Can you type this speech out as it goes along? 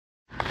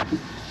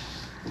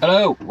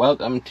Hello,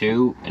 welcome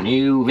to a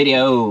new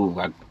video.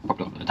 I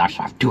popped up the dash, so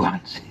I have two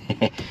hands.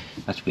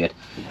 That's weird.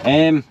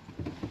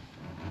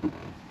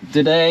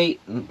 Today,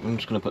 I'm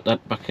just going to put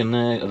that back in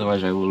there,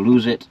 otherwise I will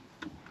lose it.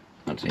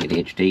 That's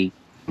ADHD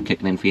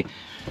kicking in for you.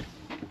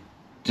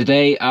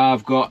 Today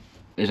I've got,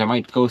 I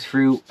might go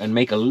through and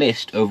make a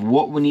list of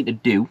what we need to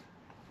do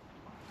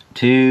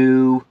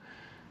to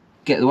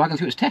get the wagon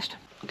through its test.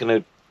 I'm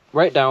going to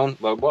write down,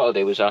 well, what I'll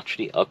do is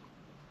actually, I'll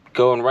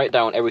go and write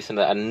down everything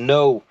that I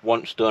know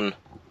wants done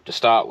to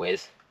start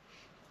with,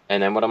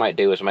 and then what I might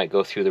do is I might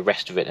go through the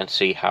rest of it and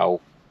see how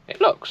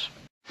it looks.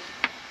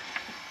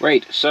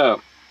 Right,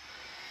 so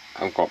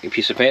I've got my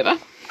piece of paper.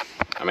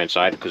 I'm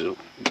inside because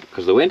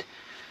of the wind.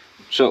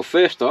 So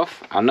first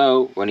off, I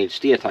know I need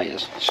steer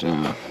tyres.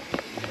 So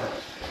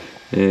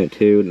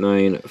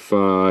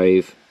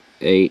 295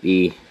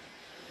 80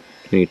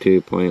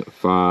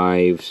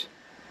 22.5s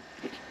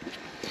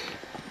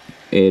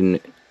in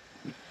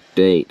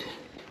date.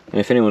 And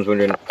if anyone's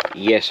wondering,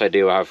 yes, I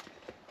do have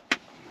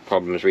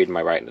problems reading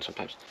my writing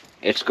sometimes.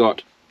 It's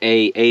got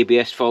a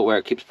ABS fault where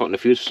it keeps putting the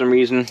fuse for some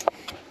reason.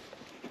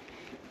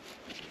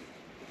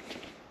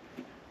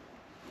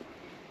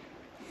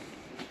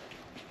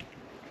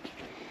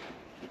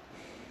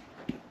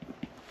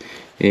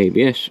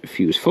 ABS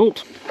fuse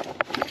fault.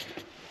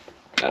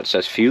 That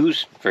says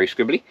fuse, very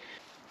scribbly.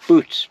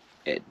 Boots,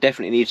 it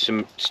definitely needs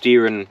some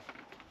steering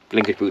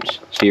linkage boots.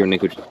 Steering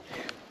linkage.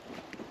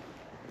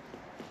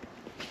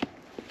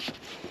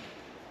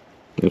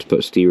 Let's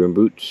put steering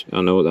boots. I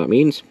know what that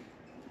means.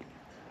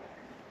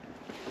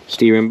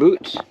 Steering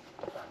boots.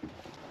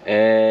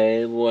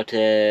 What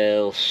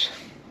else?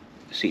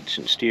 Seats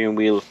and steering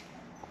wheel.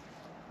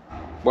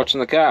 What's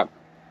in the cab?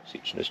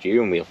 Seats and the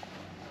steering wheel.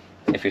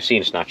 If you've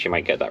seen Snatch, you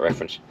might get that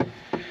reference.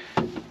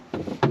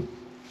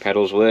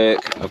 Pedals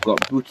work. I've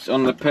got boots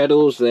on the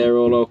pedals. They're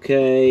all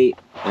okay.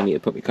 I need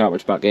to put my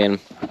carpets back in.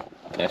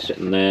 They're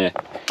sitting there.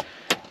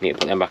 I need to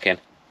put them back in.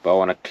 But I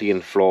want to clean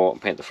the floor and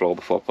paint the floor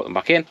before I put them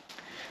back in.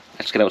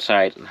 Let's get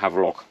outside and have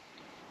a look.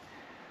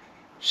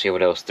 See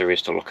what else there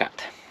is to look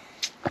at.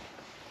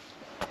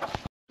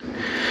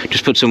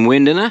 Just put some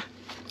wind in there,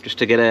 just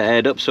to get it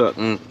aired up so I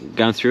can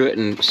go through it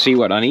and see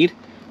what I need.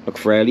 Look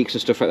for air leaks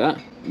and stuff like that.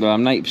 But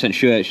I'm 90%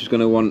 sure she's going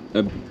to want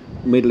a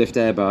mid-lift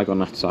airbag on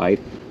that side.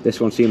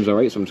 This one seems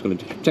alright, so I'm just going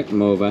to check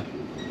them over.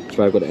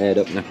 So I've got it aired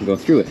up and I can go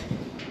through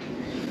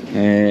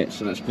it.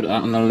 So let's put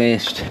that on the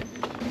list.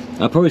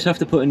 I'll probably have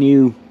to put a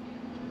new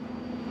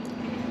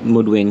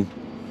mudwing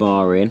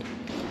bar in.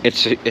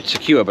 It's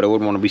secure, but I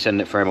wouldn't want to be sending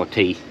it for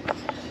MOT.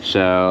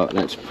 So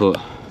let's put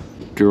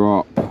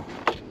drop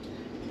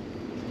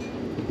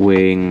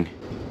wing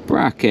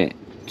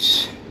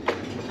brackets.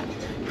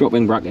 Drop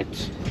wing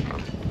brackets.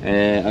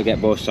 I'll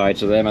get both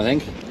sides of them, I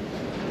think.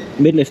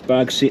 Mid-lift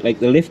bags, like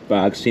the lift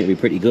bags, seem to be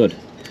pretty good.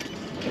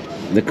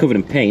 They're covered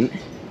in paint.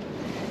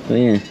 So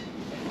yeah.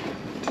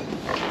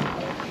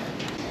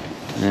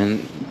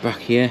 And back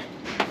here,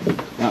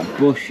 that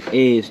bush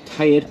is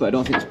tired, but I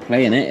don't think it's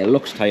playing it. It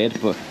looks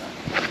tired, but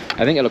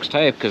I think it looks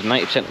tired because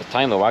 90% of the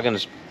time the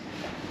wagon's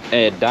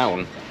aired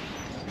down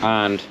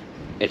and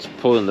it's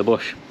pulling the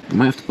bush. I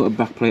might have to put a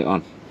back plate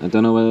on. I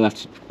don't know whether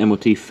that's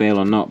MOT fail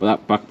or not, but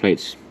that back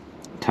plate's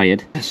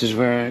tired. This is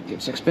where it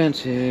gets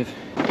expensive.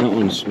 That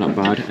one's not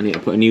bad. I need to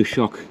put a new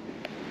shock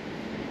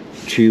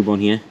tube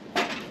on here.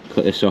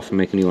 Cut this off and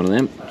make a new one of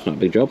them. It's not a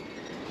big job.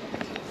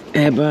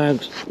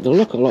 Airbags, they'll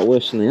look a lot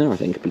worse than they are, I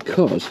think,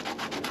 because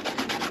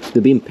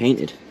they're being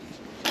painted.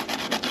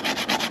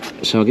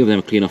 So I'll give them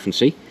a clean off and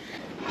see.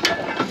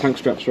 Tank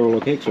straps are all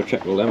okay, so I've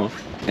checked all them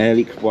off. Air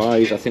leak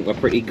wise, I think we're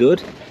pretty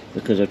good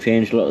because I've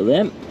changed a lot of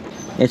them.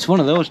 It's one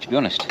of those, to be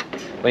honest.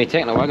 When you're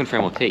taking a wagon for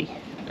MOT,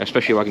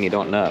 especially a wagon you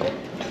don't know,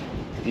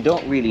 you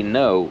don't really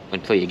know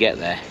until you get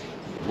there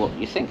what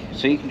you think.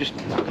 So you can just,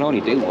 I can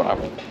only do what I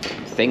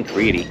think,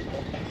 really.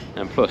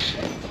 And plus,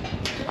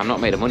 I'm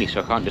not made of money, so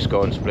I can't just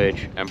go and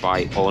splurge and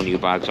buy all new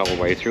bags all the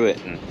way through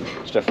it and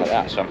stuff like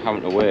that. So I'm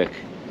having to work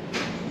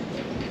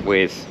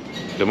with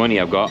the money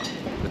I've got,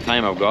 the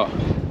time I've got,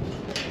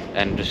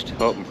 and just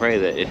hope and pray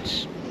that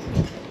it's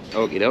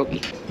okie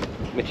dokie.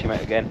 Which you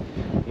might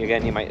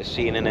you might have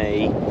seen in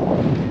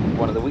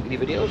one of the weekly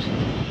videos,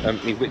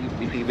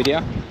 weekly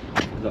video.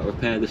 I've got to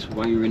repair this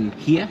wire in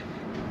here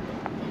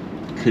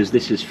because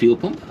this is fuel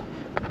pump.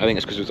 I think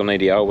it's because it was on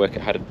ADR work.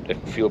 It had a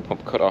fuel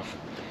pump cut off.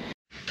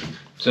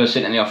 So I'm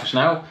sitting in the office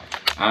now,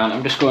 and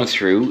I'm just going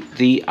through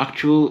the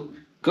actual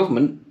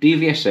government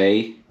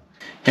DVSA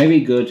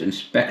heavy goods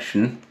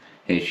inspection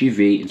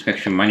HGV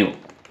inspection manual.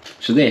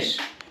 So this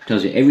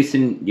tells you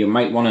everything you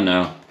might want to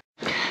know.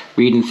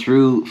 Reading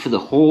through for the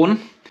horn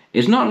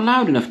is not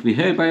loud enough to be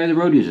heard by other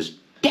road users.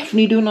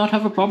 Definitely do not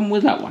have a problem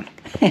with that one.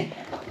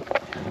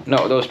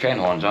 Not with those train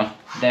horns on.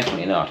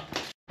 Definitely not.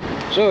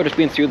 So I've just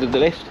been through the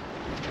list,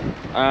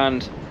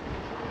 and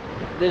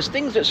there's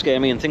things that scare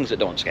me and things that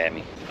don't scare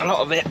me. A lot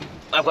of it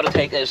I've got to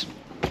take as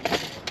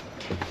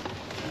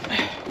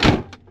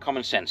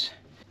common sense.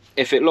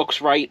 If it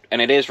looks right,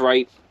 and it is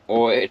right,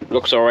 or it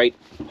looks alright,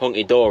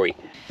 hunky-dory.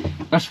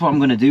 That's what I'm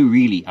going to do,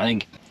 really. I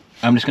think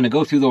I'm just going to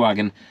go through the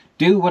wagon,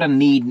 do what I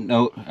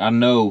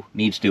know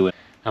needs doing.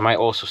 I might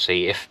also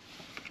see if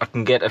I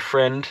can get a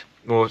friend,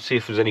 or see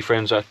if there's any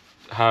friends I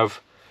have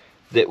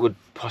that would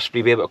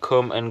possibly be able to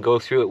come and go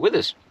through it with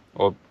us,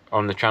 or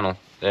on the channel.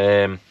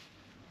 And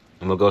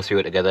we'll go through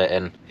it together,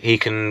 and he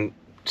can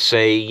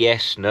say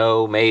yes,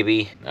 no,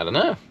 maybe, I don't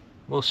know.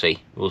 We'll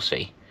see, we'll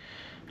see.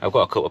 I've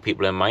got a couple of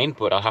people in mind,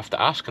 but I'll have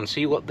to ask and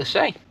see what they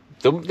say.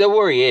 The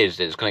worry is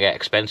that it's going to get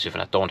expensive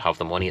and I don't have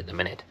the money at the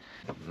minute.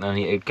 I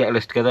need to get a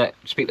list together,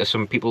 speak to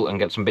some people and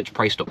get some bits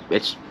priced up.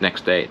 It's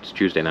next day, it's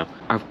Tuesday now.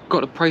 I've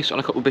got a price on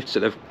a couple of bits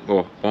that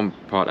one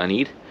part I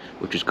need,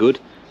 which is good.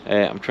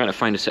 I'm trying to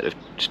find a set of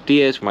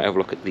steers. We might have a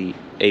look at the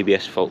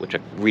ABS fault, which I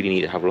really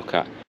need to have a look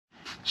at.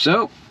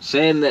 So,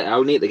 saying that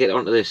I'll need to get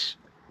onto this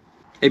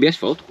ABS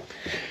fault,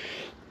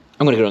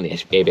 I'm going to get on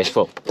the ABS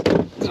fault.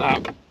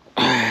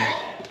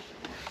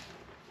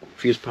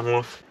 Fuse panel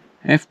off.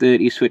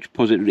 F30 switch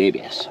positive to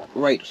ABS.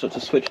 Right, so it's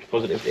a switch to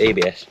positive to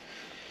ABS,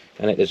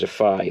 and it is a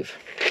 5.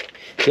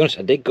 To be honest,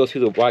 I did go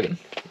through the wagon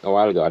a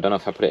while ago. I don't know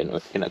if I put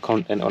it in a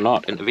content or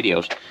not in the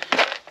videos,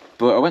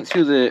 but I went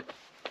through the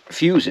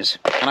fuses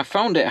and I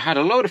found it had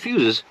a load of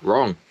fuses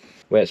wrong.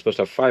 Where it's supposed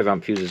to have 5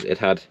 amp fuses, it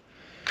had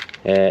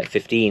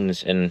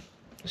 15s, and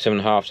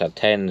 7.5s had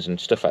 10s and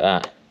stuff like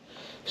that.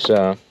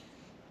 So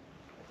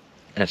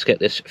let's get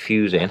this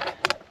fuse in.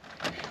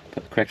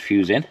 Put the correct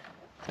fuse in.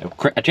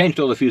 I changed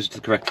all the fuses to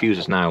the correct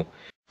fuses now.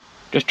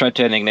 Just tried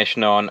turning the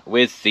ignition on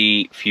with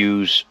the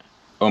fuse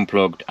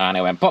unplugged, and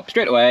it went pop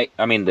straight away.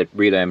 I mean the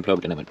relay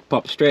unplugged and it went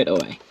pop straight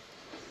away.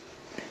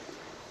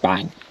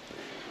 Bang.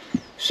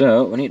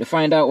 So we need to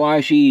find out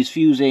why she's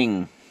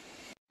fusing.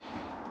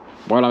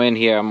 While I'm in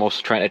here, I'm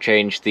also trying to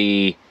change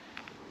the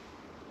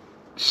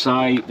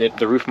side,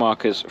 the roof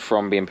markers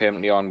from being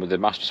permanently on with the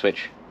master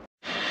switch.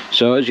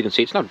 So as you can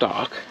see, it's not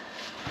dark.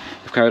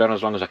 I've carried on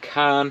as long as I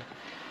can.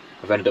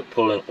 I've ended up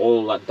pulling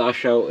all that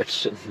dash out, it's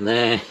sitting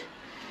there.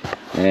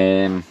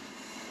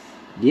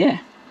 Yeah,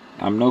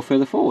 I'm no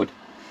further forward.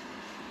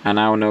 I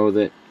now know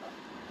that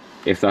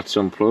if that's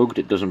unplugged,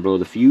 it doesn't blow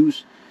the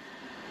fuse.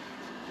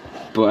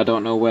 But I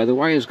don't know where the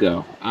wires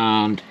go.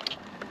 And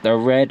they're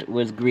red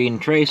with green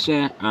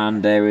tracer,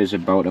 and there is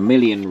about 1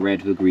 million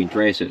red with green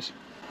tracers.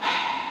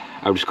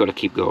 I've just got to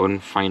keep going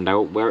and find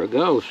out where it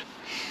goes.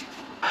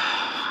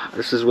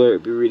 This is where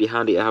it'd be really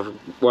handy to have a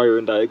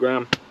wiring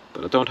diagram,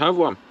 but I don't have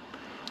one.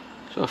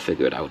 So I'll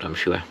figure it out, I'm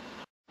sure.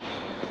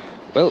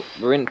 Well,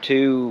 we're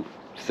into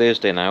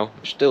Thursday now.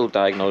 I'm still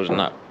diagnosing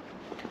that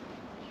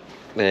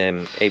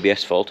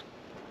ABS fault,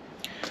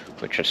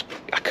 which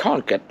I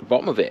can't get the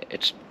bottom of it.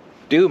 It's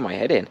doing my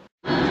head in.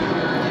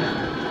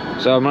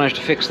 So I managed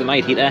to fix the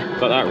night heater,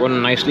 got that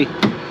running nicely.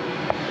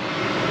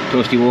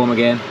 Toasty warm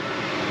again.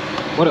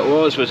 What it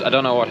was, I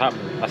don't know what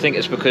happened. I think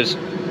it's because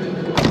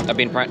I've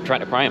been trying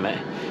to prime it.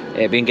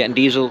 It'd been getting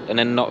diesel and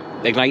then not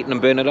igniting and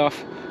burning it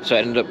off. So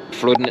it ended up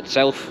flooding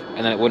itself,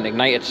 and then it wouldn't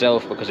ignite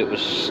itself because it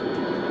was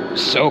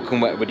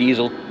soaking wet with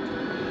diesel.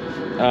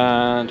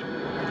 And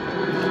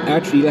I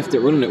actually left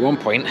it running at one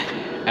point,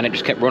 and it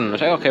just kept running. I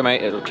was like, okay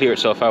mate, it'll clear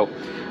itself out.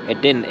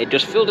 It didn't, it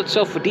just filled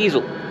itself with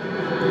diesel.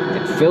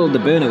 It filled the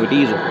burner with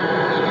diesel,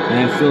 and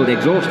then filled the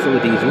exhaust full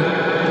of diesel.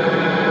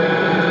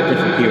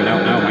 Definitely clearing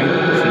out now, mate.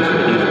 See some of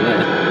the diesel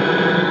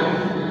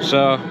there.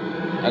 So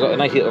I got the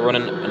night heater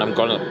running, and I'm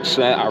gonna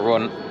set a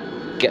run,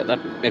 get that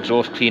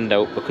exhaust cleaned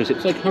out, because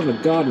it's like having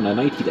a garden at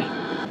night heater.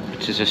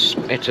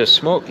 It's a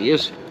smoky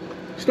is.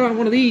 Starting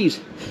one of these.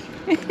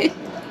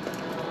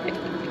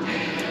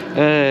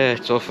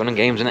 It's all fun and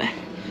games, isn't it?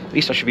 At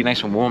least I should be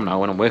nice and warm now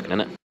when I'm working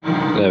in it.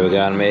 There we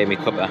go, and made me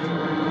cuppa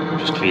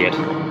just cleared.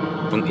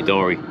 Hunky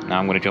dory. Now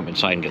I'm going to jump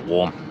inside and get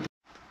warm.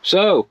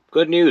 So,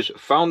 good news.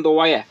 Found the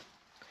wire.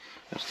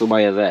 That's the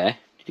wire there.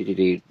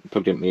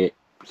 Plugged into my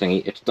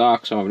thingy. It's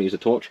dark, so I'm going to use a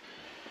torch.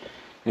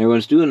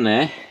 Everyone's doing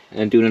there, and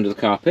then doing under the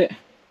carpet.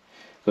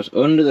 Goes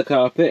under the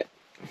carpet,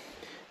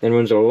 then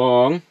runs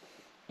along,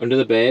 under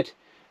the bed,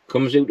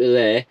 comes out to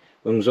there,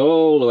 runs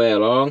all the way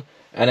along,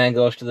 and then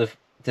goes to the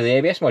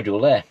ABS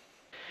module there.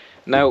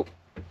 Now,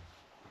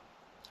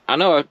 I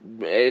know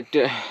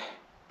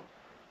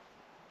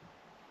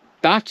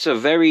that's a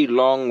very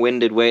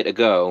long-winded way to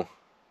go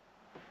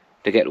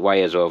to get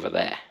wires over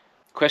there.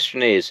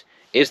 Question is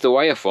the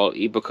wire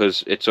faulty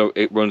because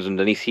it runs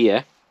underneath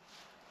here,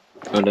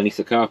 underneath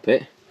the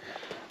carpet,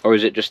 or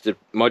is it just the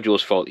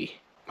module's faulty?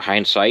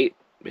 Hindsight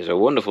is a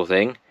wonderful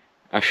thing.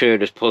 I should have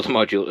just pulled the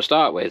module to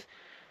start with.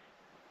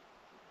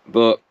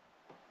 But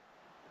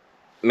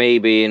me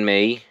being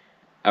me,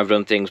 I've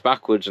done things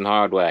backwards and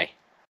hard way.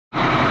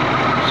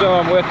 So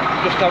I'm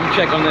just having a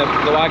check on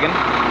the wagon,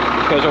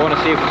 because I want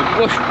to see if there's a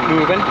bush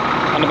moving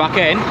on the back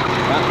end.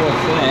 That's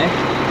what's there.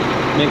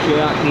 Make sure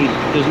that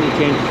doesn't need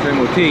changes for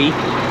MOT.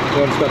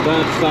 So I just got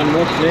Dan to stand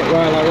watching it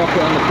while I rock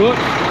it on the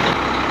clutch.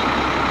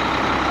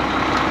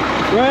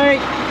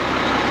 Right.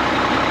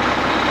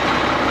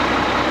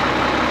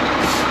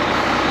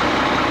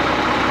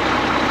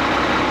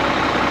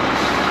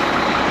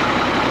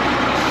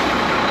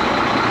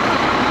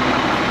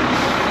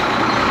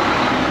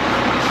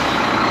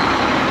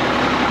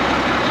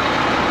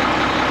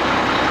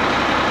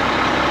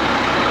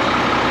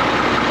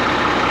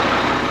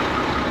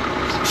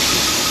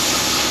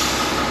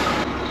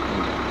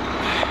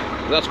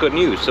 that's good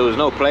news. So there's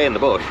no play in the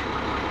bush,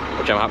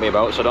 which I'm happy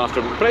about, so I don't have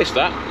to replace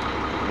that.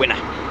 Winner.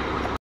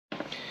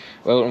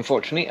 Well,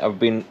 unfortunately, I've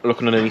been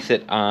looking underneath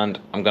it, and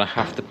I'm going to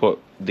have to put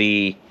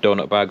the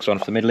donut bags on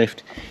for the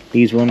mid-lift,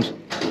 these ones,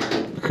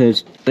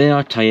 because they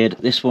are tired.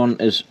 This one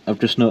is, I've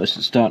just noticed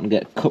it's starting to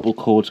get a couple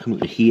cords coming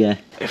to here.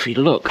 If you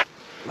look,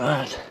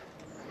 right,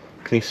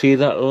 can you see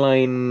that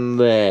line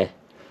there,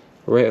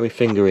 right where my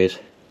finger is?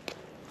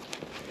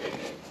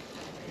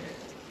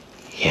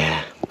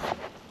 Yeah,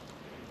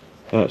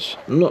 that's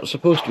not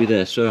supposed to be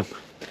there, so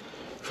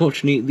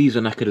fortunately these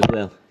are knackered as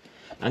well.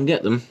 I can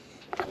get them,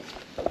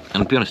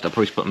 and to be honest, I'll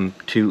probably put them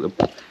to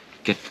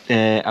get.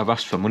 I've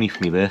asked for money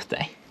for my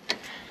birthday,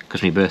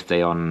 because my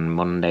birthday on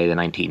Monday the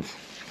 19th,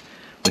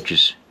 which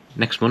is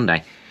next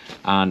Monday,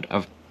 and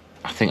I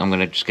think I'm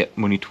gonna just get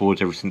money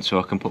towards everything, so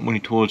I can put money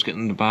towards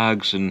getting the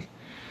bags and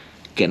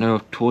getting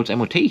her towards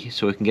MOT,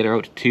 so we can get her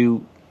out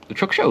to the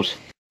truck shows.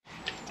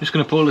 Just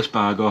gonna pull this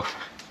bag off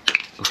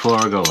before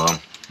I go home,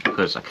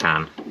 because I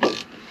can.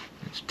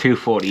 It's 2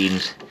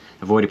 14s.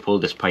 I've already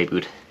pulled this pipe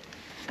out.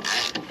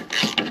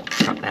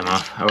 Cut them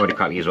off. I already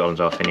cut these ones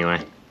off anyway.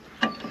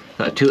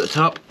 Got a 2 at the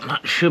top, and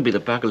that should be the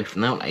bag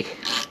lifting out like.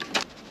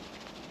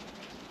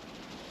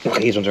 Okay,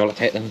 these ones are all I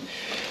take them.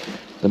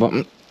 The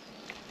bottom.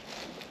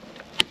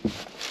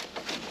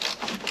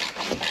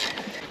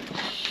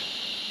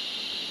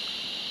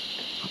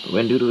 Put the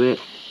wind out of it.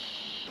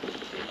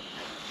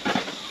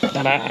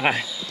 Ta-da!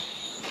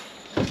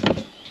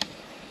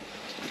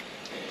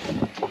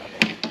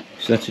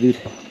 So that's it.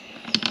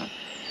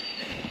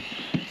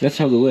 That's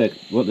how they work.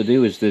 What they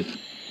do is that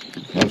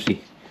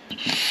obviously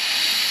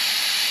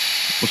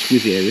we'll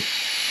squeeze the air.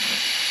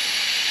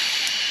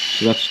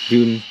 So that's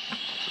doing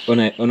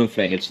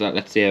uninflated, so that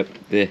lets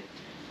the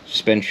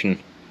suspension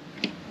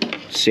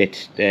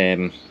sit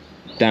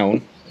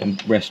down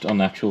and rest on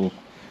the actual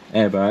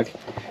airbag,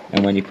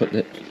 and when you put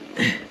the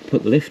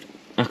lift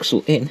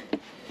axle in,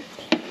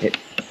 it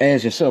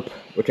airs this up,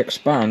 which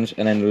expands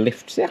and then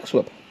lifts the axle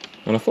up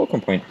on a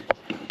fulcrum point.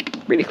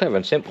 Really clever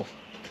and simple.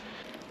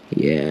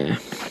 Yeah,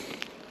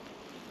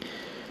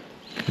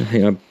 I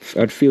think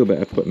I'd feel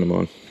better putting them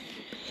on.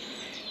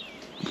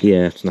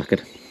 Yeah, it's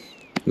knackered.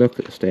 Look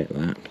at the state of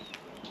that.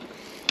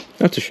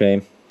 That's a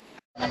shame.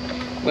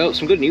 Well,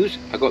 some good news.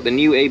 I got the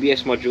new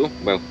ABS module,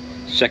 well,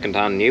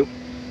 second-hand new,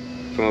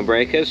 from my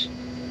breakers.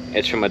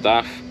 It's from a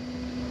DAF.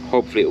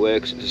 Hopefully it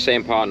works. It's the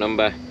same part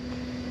number.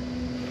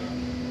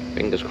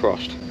 Fingers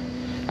crossed.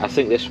 I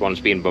think this one's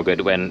been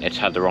buggered when it's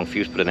had the wrong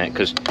fuse put in it,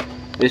 because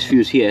this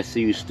fuse here,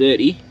 fuse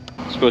 30,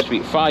 it's supposed to be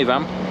 5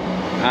 amp,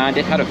 and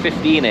it had a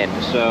 15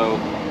 in, so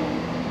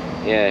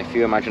yeah, if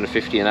you imagine a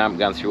 15 amp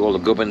going through all the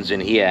gubbins in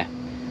here,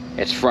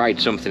 it's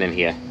fried something in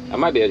here. I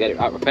might be able to get it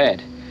out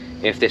repaired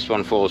if this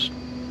one falls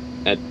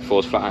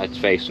flat on its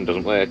face and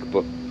doesn't work,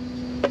 but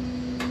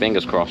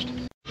fingers crossed.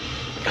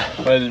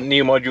 Well, the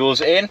new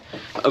module's in.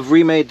 I've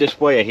remade this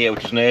wire here,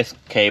 which is an earth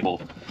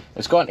cable.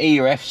 It's got an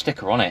ERF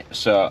sticker on it,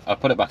 so I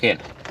put it back in.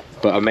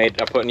 But I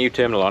put a new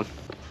terminal on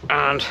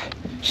and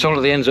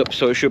soldered the ends up,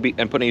 so it should be,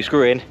 and put a new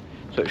screw in,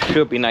 so it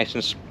should be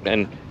nice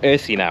and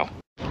earthy now.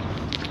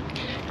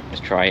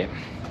 Let's try it.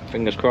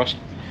 Fingers crossed.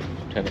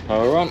 Turn the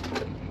power on.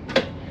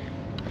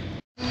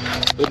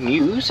 Good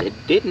news, it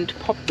didn't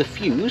pop the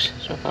fuse,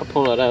 so if I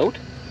pull that out,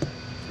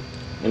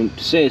 and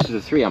to say this is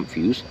a 3 amp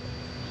fuse,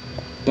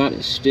 that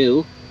is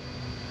still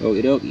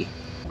okie dokie.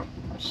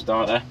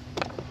 Starter.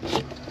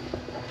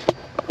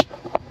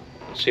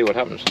 Let's see what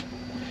happens.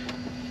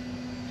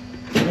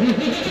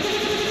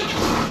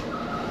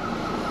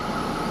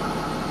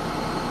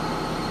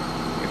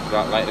 If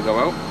that light to go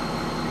out.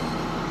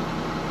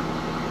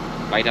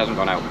 Light hasn't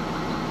gone out.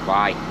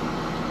 Why?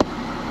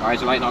 Why is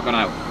the light not gone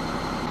out?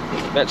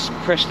 Let's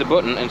press the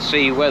button and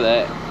see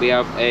whether we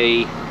have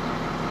a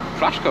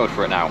flash code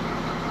for it now.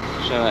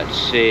 So let's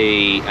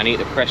see, I need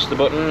to press the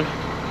button.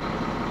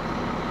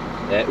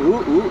 There,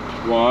 ooh,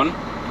 1,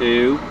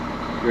 2,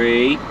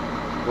 3,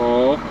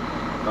 4,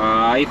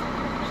 5,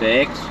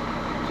 6,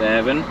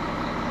 7.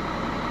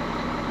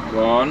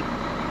 1,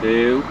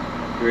 2,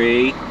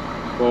 3,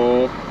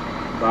 4,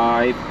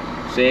 5,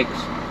 6,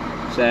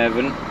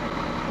 7.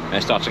 And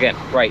it starts again.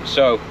 Right,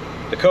 so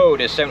the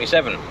code is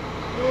 77.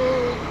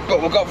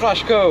 But we've got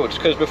flash codes,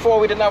 because before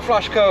we didn't have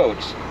flash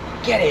codes.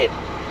 Get it?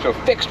 So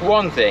fixed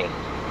one thing.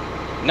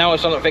 Now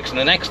it's on to fixing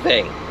the next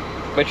thing.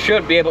 But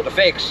should be able to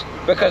fix,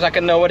 because I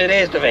can know what it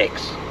is to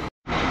fix.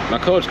 My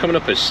code's coming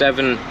up as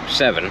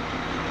 77.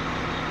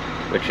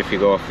 Which if you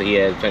go off the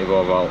year,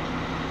 24 volt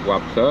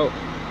WABCO.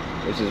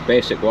 This is a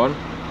basic one.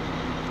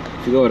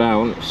 If you go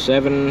down,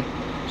 7,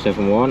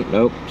 7.1,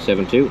 nope,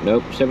 7.2,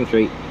 nope,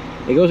 7.3.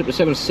 It goes up to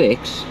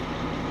 7.6,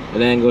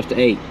 and then goes to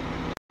 8.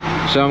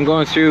 So I'm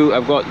going through,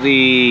 I've got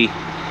the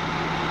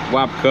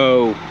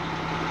WABCO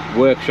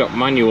workshop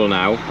manual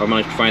now. I've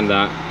managed to find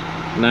that.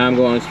 Now I'm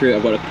going through,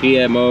 I've got a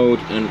clear mode,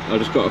 and I've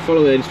just got to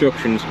follow the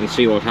instructions and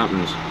see what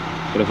happens.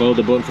 Got to hold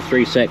the button for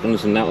 3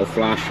 seconds and that'll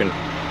flash, and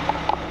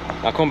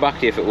I'll come back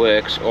to you if it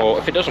works, or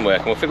if it doesn't work,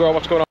 and we'll figure out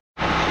what's going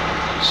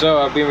on. So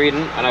I've been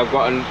reading, and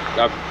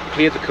I've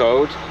cleared the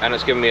code, and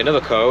it's given me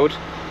another code,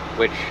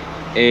 which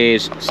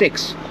is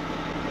 6.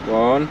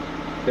 1,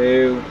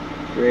 2,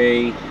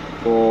 3,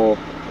 4,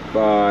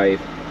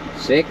 5,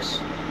 6.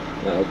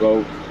 That'll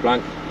go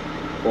blank,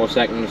 4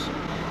 seconds.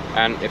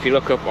 And if you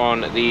look up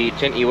on the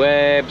Tinty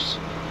webs,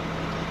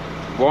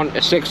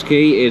 a 6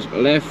 key is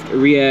left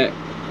rear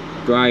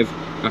drive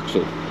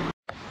axle.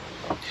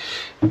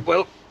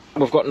 Well,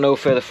 we've got no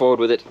further forward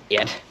with it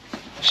yet.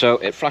 So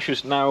it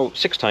flashes now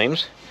 6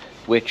 times,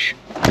 which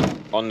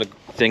on the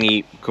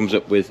thingy comes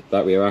up with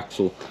that rear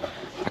axle.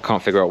 I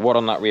can't figure out what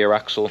on that rear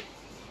axle,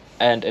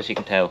 and as you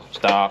can tell, it's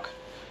dark.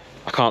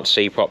 I can't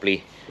see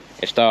properly.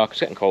 It's dark, it's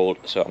getting cold,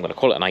 so I'm going to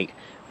call it a night,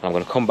 and I'm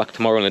going to come back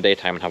tomorrow in the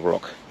daytime and have a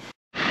look.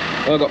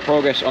 Well, I got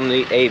progress on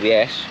the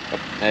ABS,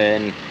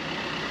 and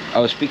I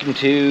was speaking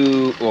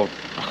to, well,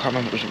 I can't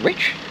remember, was it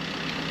Rich?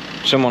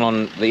 Someone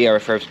on the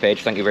ERF EC11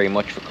 page. Thank you very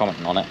much for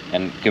commenting on it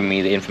and giving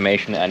me the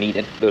information that I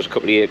needed. There was a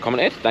couple of you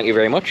commented, thank you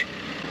very much.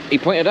 He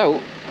pointed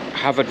out,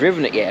 have I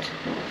driven it yet?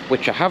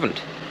 Which I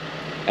haven't.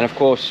 And of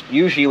course,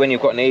 usually when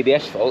you've got an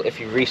ABS fault, if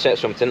you've reset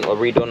something or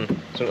redone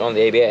something on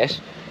the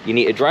ABS, you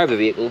need to drive the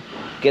vehicle,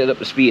 get it up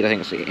to speed. I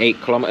think it's like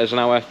 8 kilometers an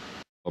hour.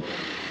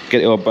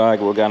 Get your bag,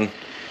 we're going to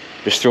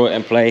just throw it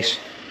in place,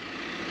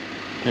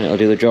 and it'll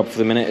do the job for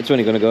the minute. It's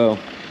only going to go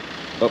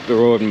up the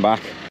road and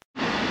back.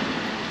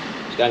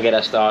 Just going to get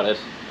her started.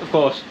 Of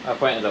course, I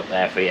pointed up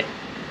there for you,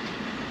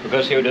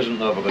 because who doesn't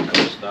love a good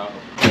car start?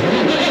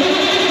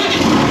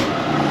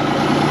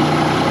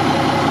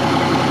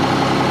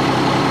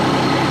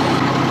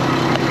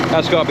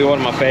 That's got to be one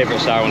of my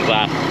favourite sounds,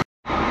 that.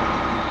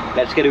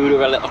 Let's get out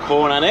of a little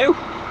corner now.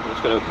 I'm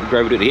just going to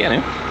drive it here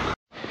now.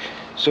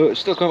 So it's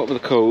still coming up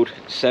with the code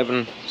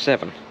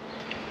 77,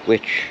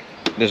 which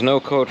there's no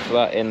code for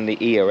that in the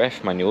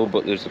ERF manual,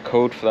 but there's a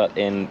code for that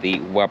in the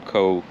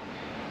WABCO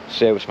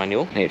service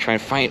manual. I need to try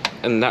and find,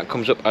 and that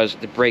comes up as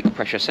the brake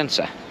pressure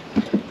sensor.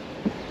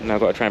 Now I've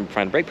got to try and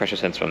find the brake pressure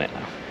sensor on it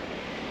now.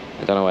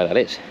 I don't know where that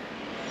is.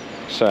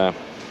 So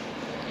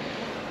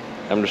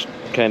I'm just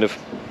kind of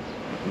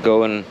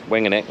going,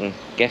 winging it and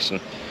guessing.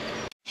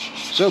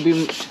 So I've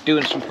been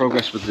doing some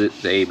progress with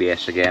the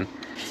ABS again.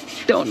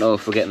 Don't know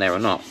if we're getting there or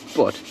not,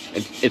 but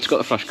it's got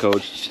the flash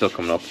codes still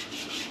coming up.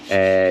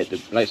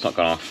 The light's not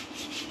gone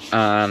off,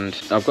 and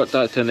I've got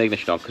that to turn the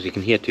ignition on, because you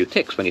can hear 2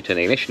 ticks when you turn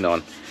the ignition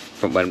on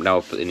from when now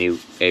I've put the new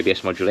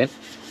ABS module in.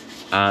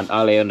 And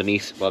I lay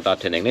underneath while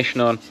Dad turned the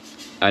ignition on,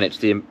 and it's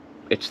the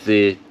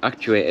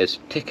actuators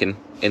ticking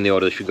in the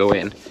order they should go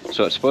in.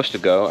 So it's supposed to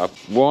go up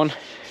 1,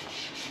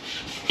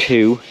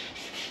 2,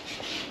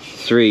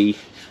 3,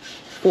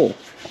 4.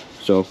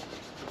 So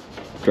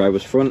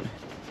driver's front,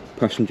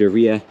 passenger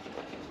rear,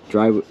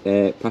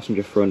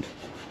 passenger front,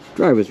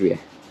 driver's rear.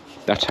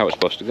 That's how it's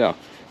supposed to go.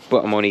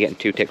 But I'm only getting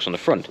 2 ticks on the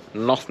front,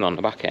 nothing on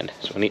the back end.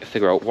 So I need to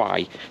figure out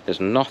why there's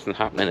nothing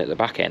happening at the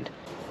back end.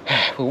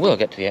 We will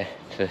get to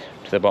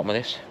the bottom of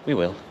this. We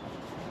will.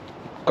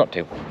 Got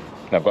to.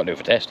 No, I've got to do it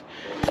for test.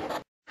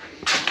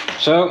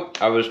 So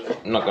I was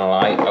not gonna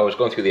lie, I was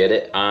going through the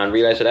edit and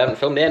realised that I haven't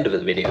filmed the end of the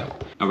video.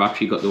 I've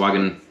actually got the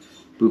wagon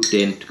booked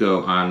in to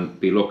go and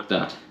be looked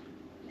at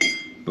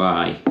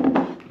by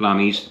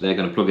Lammies. They're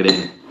going to plug it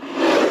in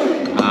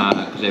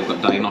because they've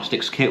got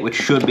diagnostics kit which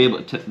should be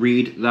able to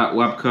read that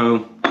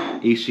WABCO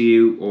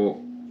ECU or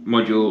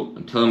module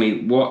and tell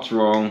me what's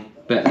wrong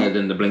better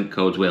than the blink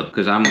codes will,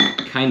 because I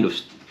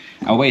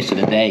wasted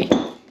a day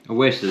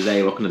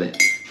looking at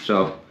it.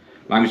 So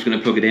I'm just going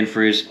to plug it in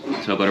for us,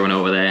 so I've got to run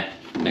over there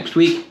next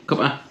week,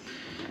 cuppa,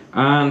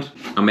 and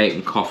I'm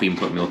making coffee and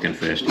put milk in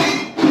first.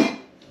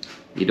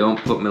 You don't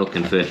put milk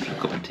in first for a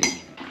cup of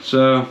tea.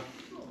 So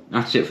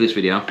that's it for this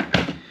video,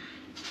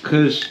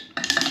 because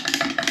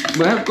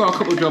we have got a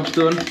couple of jobs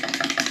done.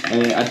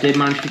 I did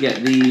manage to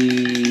get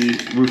the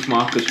roof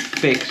markers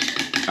fixed.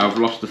 I've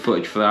lost the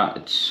footage for that.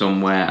 It's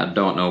somewhere, I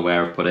don't know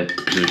where I've put it,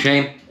 which is a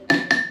shame.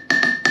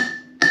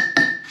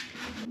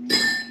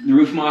 The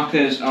roof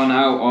markers are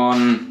now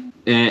on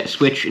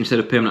switch instead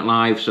of permanent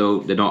live, so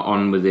they're not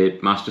on with the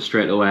master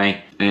straight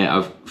away.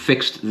 I've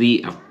fixed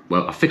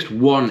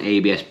one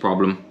ABS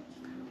problem,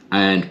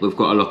 and we've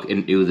got to look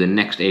into the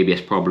next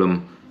ABS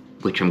problem,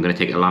 which I'm going to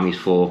take a Lammies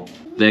for.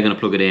 They're going to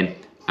plug it in,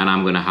 and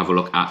I'm going to have a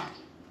look at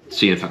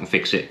seeing if I can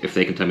fix it, if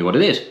they can tell me what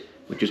it is,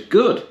 which is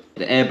good.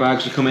 The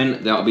airbags are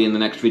coming, that'll be in the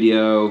next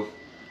video,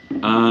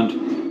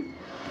 and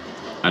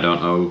I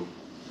don't know.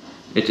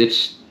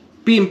 It's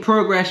been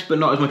progress, but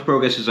not as much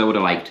progress as I would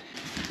have liked.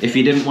 If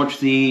you didn't watch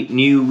the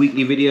new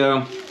weekly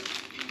video,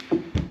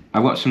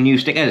 I've got some new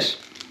stickers.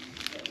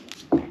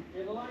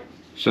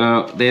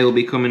 So they'll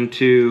be coming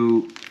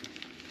to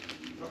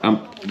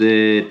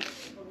the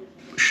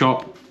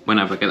shop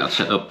whenever I get that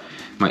set up.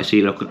 Might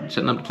see it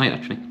setting up tonight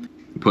actually.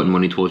 I'm putting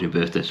money towards my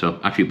birthday, so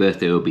actually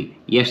birthday will be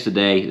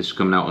yesterday. This is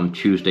coming out on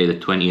Tuesday the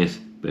 20th.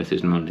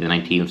 Birthday's Monday the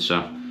 19th,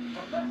 so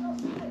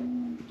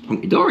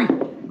hunky dory.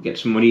 Get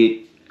some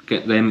money,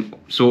 get them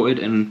sorted,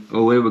 and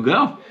away we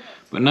go.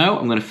 But now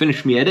I'm going to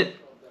finish my edit,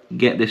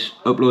 get this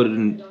uploaded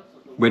and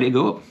ready to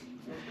go up,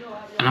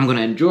 and I'm going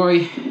to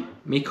enjoy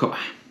me cut.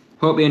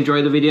 Hope you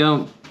enjoyed the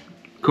video.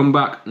 come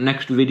back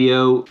next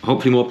video,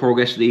 hopefully more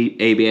progress to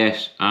the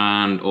ABS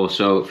and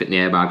also fitting the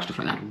airbag, stuff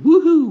like that.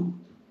 Woohoo!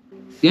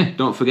 Yeah,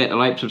 don't forget to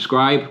like,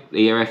 subscribe.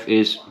 The ERF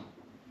is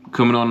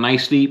coming on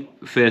nicely.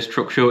 First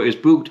truck show is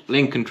booked.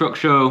 Lincoln Truck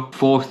Show,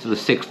 4th to the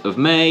 6th of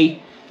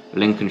May,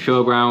 Lincoln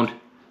Showground.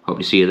 Hope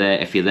to see you there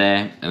if you're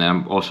there. And then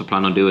I'm also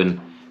planning on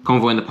doing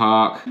Convoy in the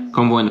Park.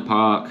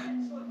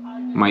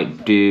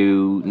 Might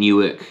do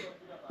Newark,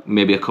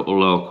 maybe a couple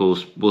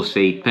locals. We'll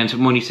see. Depends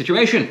on money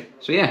situation.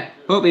 So yeah,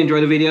 hope you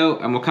enjoy the video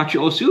and we'll catch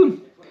you all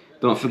soon.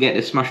 Don't forget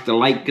to smash the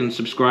like and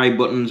subscribe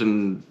buttons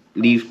and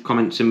leave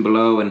comments in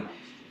below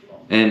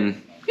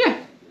and yeah,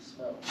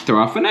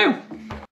 ta-ra for now.